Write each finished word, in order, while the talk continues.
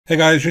Hey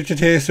guys, Richard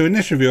here. So in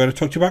this review I want to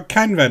talk to you about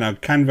Canva. Now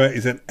Canva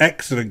is an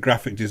excellent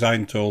graphic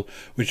design tool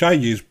which I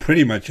use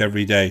pretty much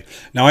every day.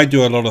 Now I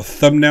do a lot of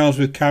thumbnails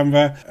with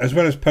Canva as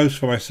well as posts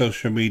for my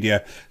social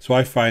media, so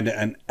I find it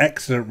an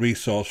excellent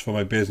resource for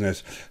my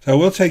business. So I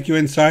will take you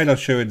inside, I'll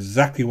show you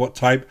exactly what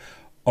type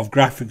of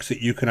graphics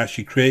that you can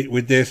actually create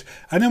with this,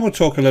 and then we'll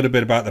talk a little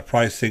bit about the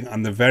pricing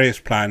and the various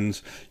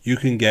plans you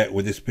can get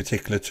with this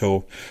particular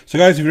tool. So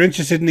guys, if you're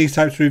interested in these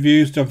types of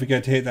reviews, don't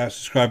forget to hit that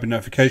subscribe and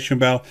notification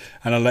bell,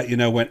 and I'll let you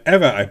know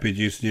whenever I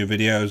produce new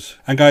videos.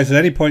 And guys, at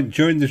any point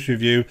during this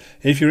review,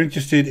 if you're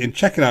interested in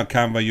checking out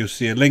Canva, you'll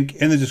see a link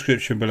in the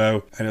description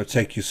below and it'll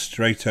take you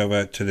straight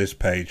over to this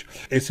page.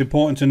 It's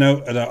important to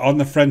note that on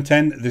the front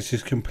end this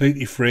is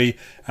completely free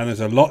and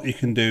there's a lot you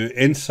can do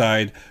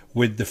inside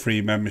with the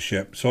free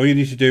membership. So all you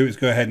need to do is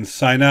go ahead and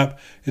sign up.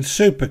 It's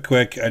super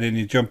quick, and then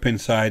you jump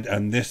inside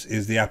and this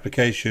is the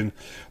application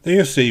that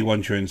you'll see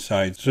once you're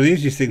inside. So the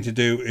easiest thing to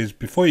do is,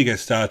 before you get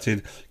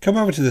started, come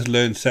over to this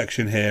learn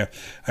section here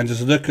and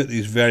just look at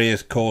these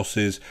various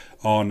courses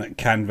on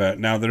Canva.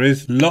 Now there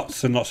is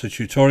lots and lots of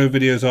tutorial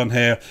videos on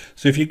here,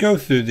 so if you go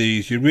through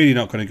these you're really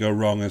not going to go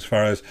wrong as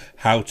far as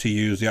how to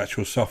use the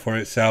actual software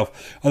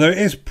itself, although it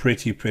is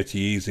pretty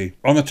easy.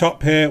 On the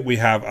top here we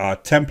have our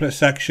template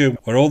section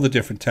where all the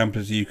different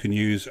templates you can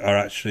use are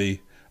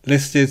actually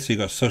listed. So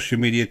you've got social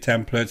media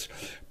templates,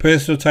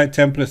 personal type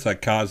templates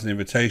like cards and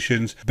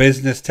invitations,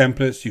 business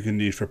templates you can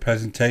use for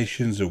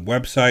presentations and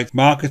websites,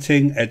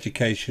 marketing,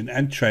 education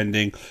and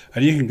trending,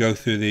 and you can go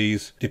through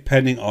these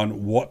depending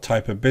on what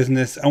type of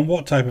business and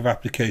what type of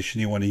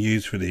application you want to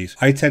use for these.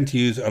 I tend to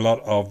use a lot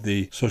of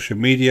the social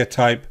media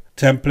type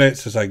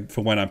templates as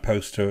for when I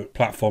post to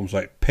platforms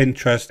like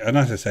Pinterest, and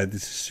as I said,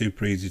 this is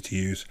super easy to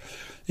use.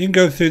 You can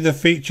go through the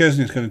features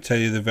and it's going to tell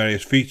you the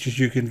various features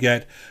you can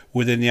get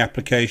within the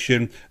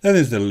application. Then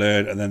there's the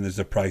learn, and then there's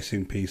the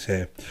pricing piece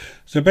here.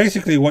 So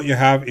basically what you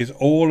have is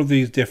all of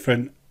these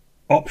different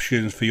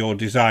options for your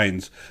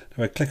designs. If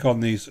I click on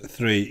these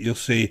three, you'll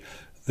see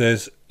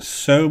there's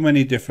so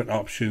many different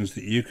options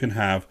that you can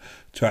have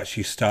to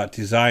actually start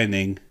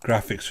designing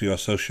graphics for your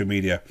social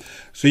media.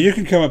 So you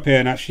can come up here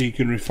and actually you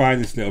can refine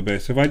this a little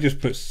bit. So if I just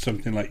put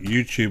something like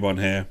YouTube on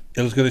here,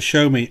 it's going to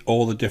show me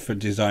all the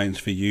different designs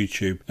for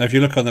YouTube. Now if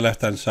you look on the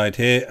left hand side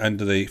here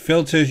under the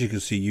filters, you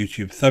can see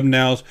YouTube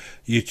thumbnails,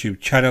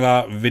 YouTube channel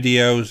art,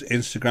 videos,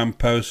 Instagram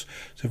posts.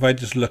 So if I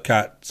just look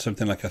at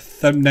something like a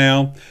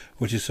thumbnail,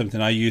 which is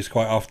something I use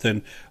quite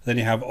often, then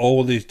you have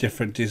all these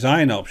different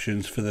design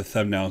options for the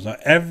thumbnails. Now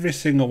every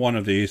single one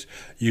of these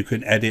you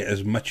can edit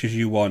as much as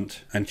you want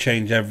and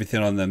change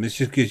everything on them. This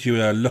just gives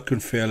you a look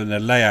and feel and a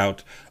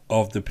layout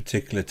of the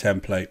particular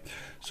template.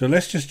 So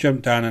let's just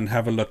jump down and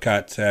have a look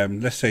at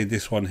let's say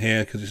this one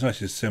here, because it's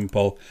nice and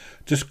simple.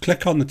 Just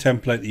click on the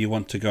template that you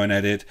want to go and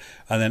edit,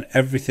 and then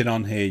everything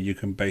on here you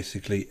can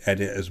basically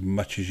edit as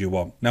much as you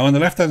want. Now on the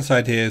left hand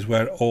side here is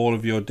where all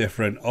of your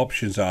different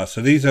options are.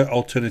 So these are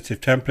alternative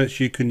templates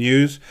you can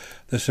use.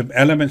 There's some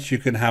elements you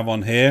can have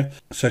on here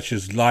such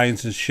as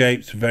lines and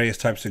shapes, various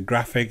types of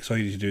graphics. All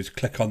you need to do is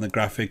click on the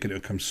graphic and it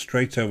will come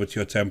straight over to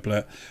your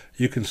template.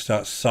 You can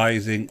start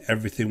sizing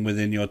everything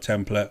within your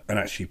template and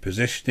actually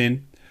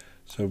positioning.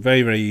 So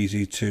very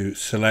easy to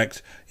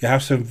select. You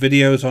have some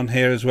videos on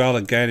here as well.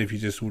 Again, if you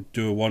just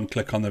do a one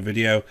click on the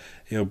video,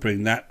 it'll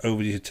bring that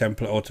over to your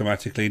template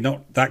automatically.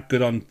 Not that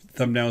good on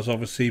thumbnails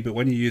obviously, but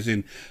when you're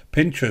using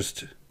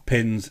Pinterest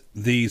pins,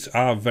 these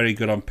are very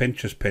good on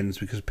Pinterest pins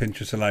because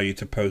Pinterest allow you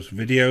to post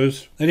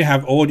videos. Then you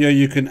have audio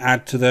you can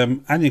add to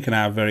them, and you can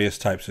have various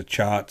types of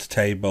charts,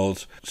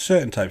 tables,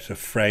 certain types of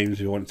frames.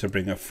 If you want to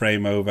bring a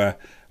frame over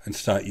and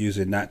start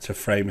using that to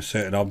frame a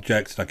certain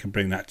object, and I can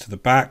bring that to the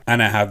back,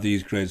 and I have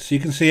these grids. So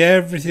you can see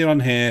everything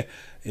on here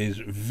is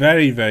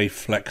very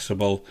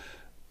flexible.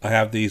 I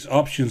have these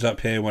options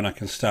up here when I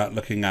can start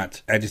looking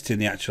at editing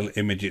the actual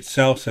image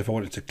itself. So if I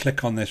wanted to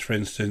click on this, for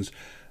instance,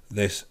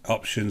 this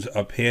options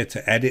up here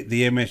to edit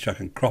the image. I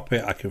can crop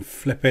it, I can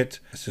flip it.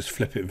 Let's just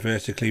flip it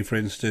vertically, for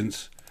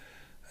instance.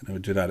 And we'll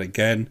do that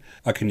again.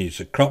 I can use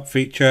the crop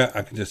feature.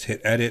 I can just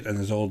hit edit, and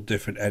there's all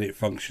different edit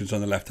functions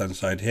on the left hand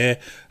side here.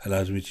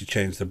 Allows me to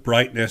change the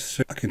brightness.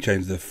 I can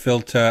change the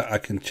filter. I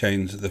can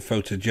change the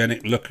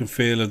photogenic look and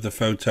feel of the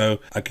photo.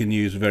 I can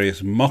use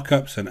various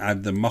mock-ups and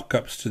add the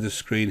mock-ups to the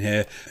screen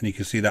here, and you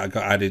can see that I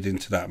got added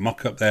into that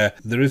mock-up there.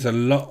 There is a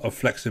lot of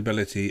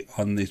flexibility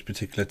on these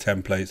particular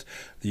templates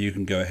that you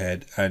can go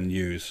ahead and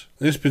use.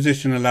 This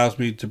position allows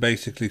me to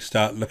basically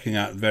start looking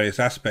at various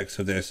aspects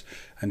of this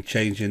and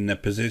changing the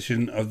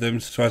position of them.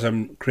 So as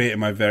I'm creating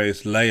my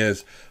various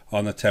layers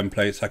on the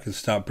templates, I can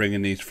start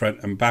bringing these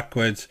front and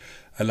backwards,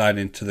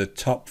 aligning to the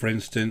top, for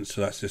instance.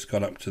 So that's just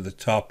gone up to the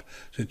top.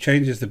 So it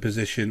changes the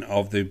position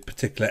of the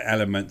particular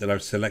element that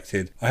I've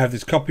selected. I have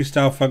this copy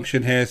style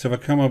function here. So if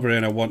I come over here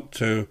and I want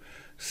to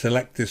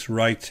select this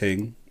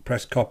writing,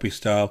 press copy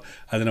style,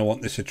 and then I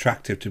want this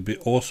attractive to be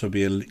also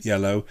be a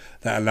yellow.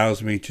 That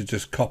allows me to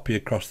just copy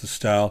across the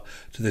style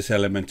to this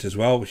element as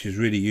well, which is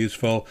really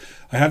useful.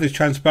 I have this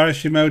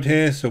transparency mode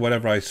here, so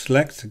whatever I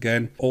select,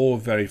 again, all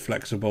very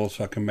flexible,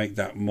 so I can make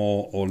that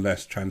more or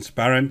less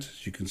transparent,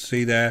 as you can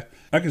see there.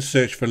 I can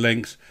search for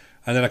links,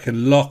 and then I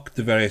can lock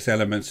the various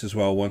elements as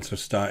well once I've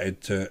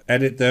started to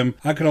edit them.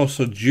 I can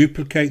also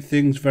duplicate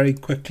things very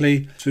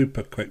quickly,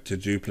 super quick to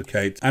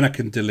duplicate, and I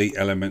can delete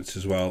elements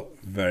as well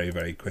very,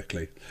 very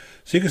quickly.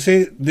 So you can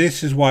see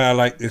this is why I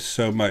like this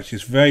so much.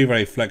 It's very,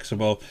 very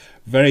flexible,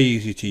 very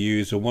easy to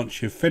use, and once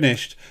you've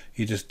finished,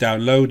 you just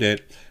download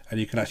it,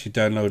 and you can actually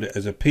download it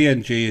as a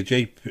PNG, a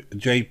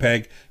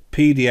JPEG,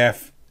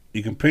 PDF.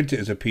 You can print it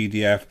as a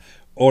PDF,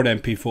 or an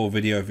MP4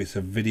 video if it's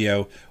a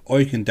video, or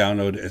you can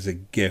download it as a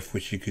GIF,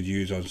 which you could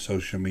use on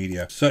social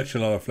media. Such a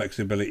lot of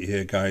flexibility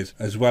here, guys,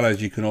 as well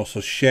as you can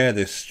also share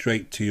this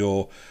straight to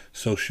your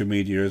social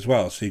media as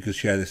well. So you can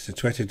share this to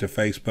Twitter, to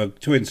Facebook,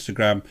 to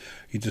Instagram.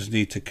 You just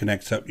need to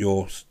connect up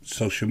your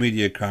social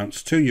media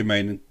accounts to your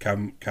main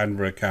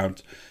Canva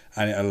account,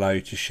 and it'll allow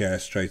you to share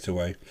straight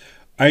away.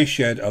 I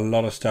shared a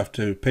lot of stuff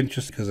to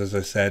Pinterest because, as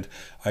I said,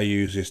 I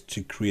use this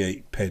to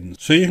create pins.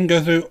 So you can go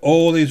through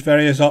all these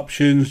various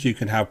options. You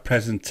can have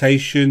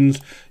presentations.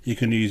 You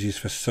can use these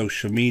for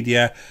social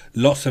media.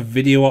 Lots of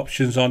video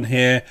options on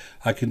here.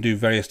 I can do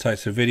various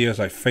types of videos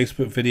like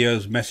Facebook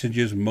videos,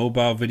 messages,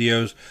 mobile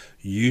videos,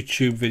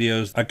 YouTube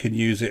videos. I can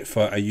use it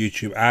for a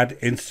YouTube ad,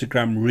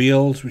 Instagram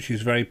Reels, which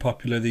is very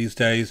popular these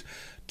days.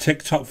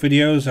 TikTok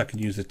videos, I can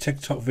use the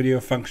TikTok video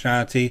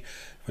functionality.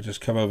 If I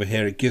just come over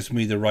here, it gives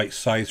me the right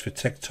size for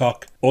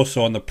TikTok.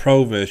 Also on the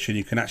Pro version,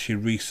 you can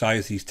actually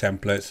resize these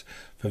templates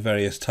for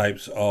various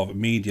types of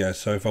media.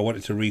 So if I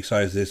wanted to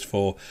resize this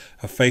for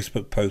a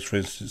Facebook post, for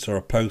instance, or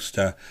a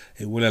poster,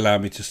 it will allow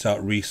me to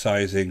start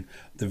resizing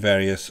the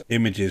various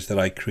images that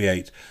I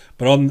create.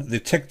 But on the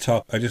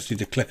TikTok, I just need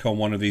to click on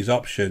one of these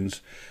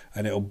options,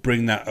 and it'll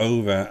bring that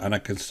over, and I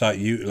can start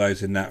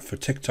utilizing that for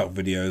TikTok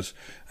videos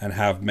and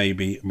have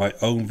maybe my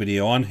own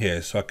video on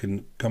here. So I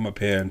can come up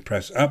here and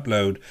press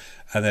upload,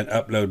 and then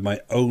upload my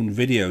own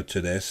video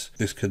to this.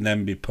 This can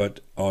then be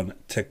put on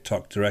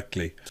TikTok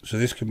directly. So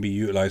this can be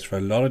utilized for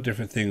a lot of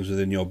different things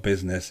within your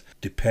business,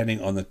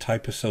 depending on the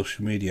type of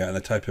social media and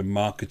the type of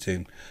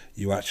marketing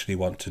you actually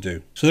want to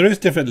do. So there is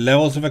different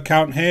levels of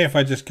account here. If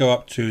I just go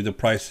up to the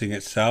pricing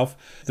itself,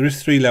 there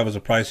is 3 levels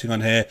of pricing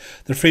on here.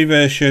 The free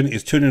version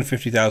is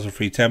 250,000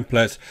 free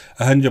templates,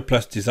 100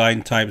 plus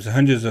design types,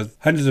 hundreds of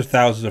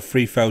thousands of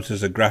free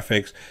photos and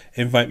graphics,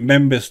 invite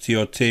members to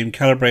your team,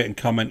 calibrate and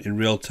comment in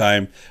real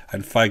time,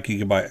 and 5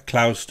 GB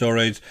cloud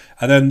storage.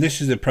 And then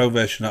this is the pro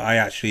version that I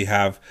actually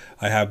have.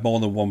 I have more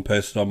than one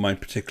person on my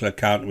particular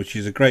account, which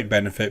is a great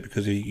benefit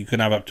because you can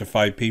have up to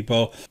 5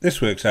 people.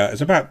 This works out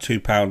as about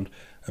 £2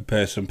 a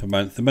person per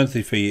month. The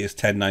monthly fee is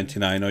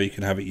 £10.99, or you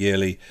can have it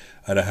yearly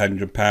at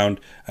 £100.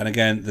 And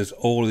again, there's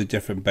all the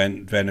different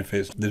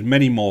benefits. There's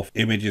many more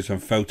images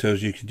and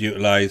photos you could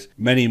utilize,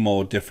 many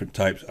more different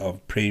types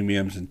of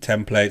premiums and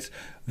templates.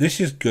 This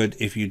is good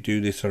if you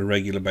do this on a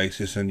regular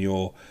basis and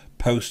you're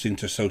posting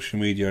to social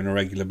media on a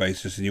regular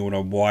basis and you want a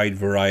wide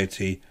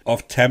variety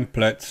of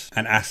templates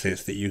and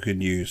assets that you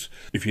can use.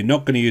 If you're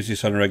not going to use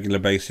this on a regular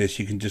basis,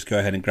 you can just go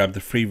ahead and grab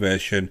the free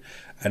version,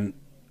 and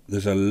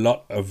there's a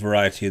lot of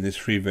variety in this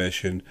free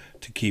version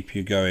to keep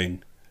you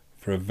going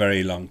for a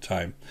very long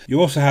time.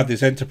 You also have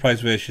this enterprise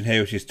version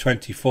here, which is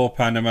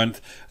 £24 a month.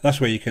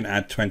 That's where you can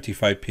add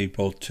 25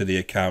 people to the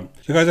account.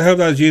 So guys, I hope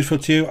that was useful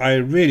to you. I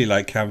really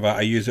like Canva.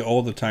 I use it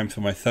all the time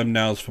for my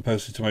thumbnails, for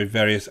posting to my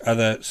various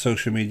other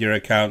social media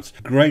accounts.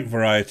 Great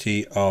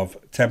variety of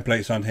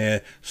templates on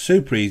here,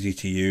 super easy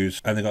to use,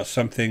 and they've got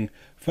something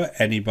for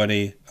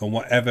anybody and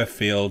whatever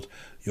field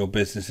your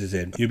business is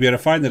in. You'll be able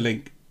to find the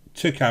link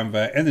to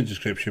Canva in the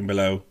description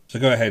below, so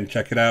go ahead and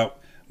check it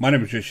out. My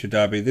name is Richard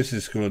Darby. This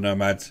is School of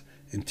Nomads.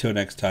 Until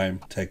next time,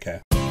 take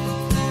care.